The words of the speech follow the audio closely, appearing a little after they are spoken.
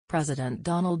President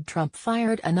Donald Trump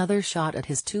fired another shot at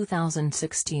his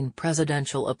 2016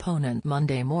 presidential opponent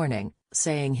Monday morning,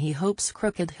 saying he hopes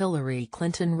crooked Hillary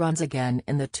Clinton runs again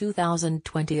in the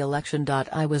 2020 election.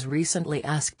 I was recently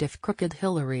asked if crooked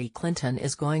Hillary Clinton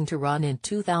is going to run in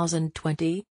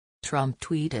 2020? Trump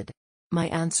tweeted. My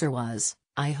answer was,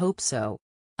 I hope so.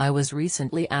 I was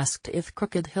recently asked if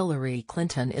crooked Hillary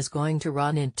Clinton is going to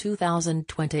run in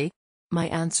 2020? My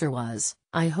answer was,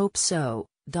 I hope so.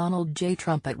 Donald J.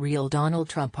 Trump at Real Donald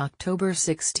Trump. October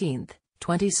 16,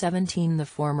 2017. The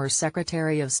former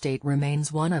Secretary of State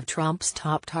remains one of Trump's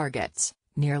top targets,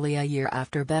 nearly a year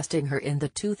after besting her in the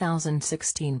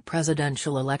 2016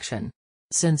 presidential election.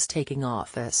 Since taking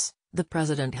office, the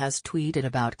president has tweeted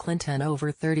about Clinton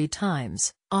over 30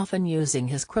 times, often using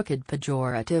his crooked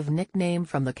pejorative nickname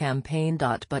from the campaign.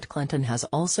 But Clinton has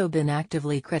also been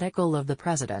actively critical of the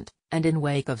president, and in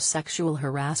wake of sexual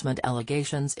harassment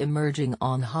allegations emerging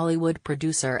on Hollywood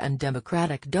producer and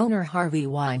Democratic donor Harvey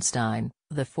Weinstein,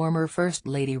 the former First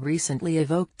Lady recently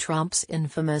evoked Trump's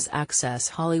infamous Access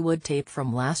Hollywood tape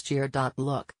from last year.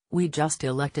 Look, we just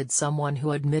elected someone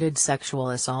who admitted sexual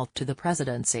assault to the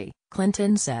presidency,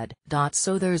 Clinton said.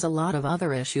 So there's a lot of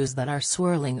other issues that are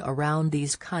swirling around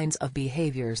these kinds of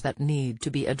behaviors that need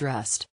to be addressed.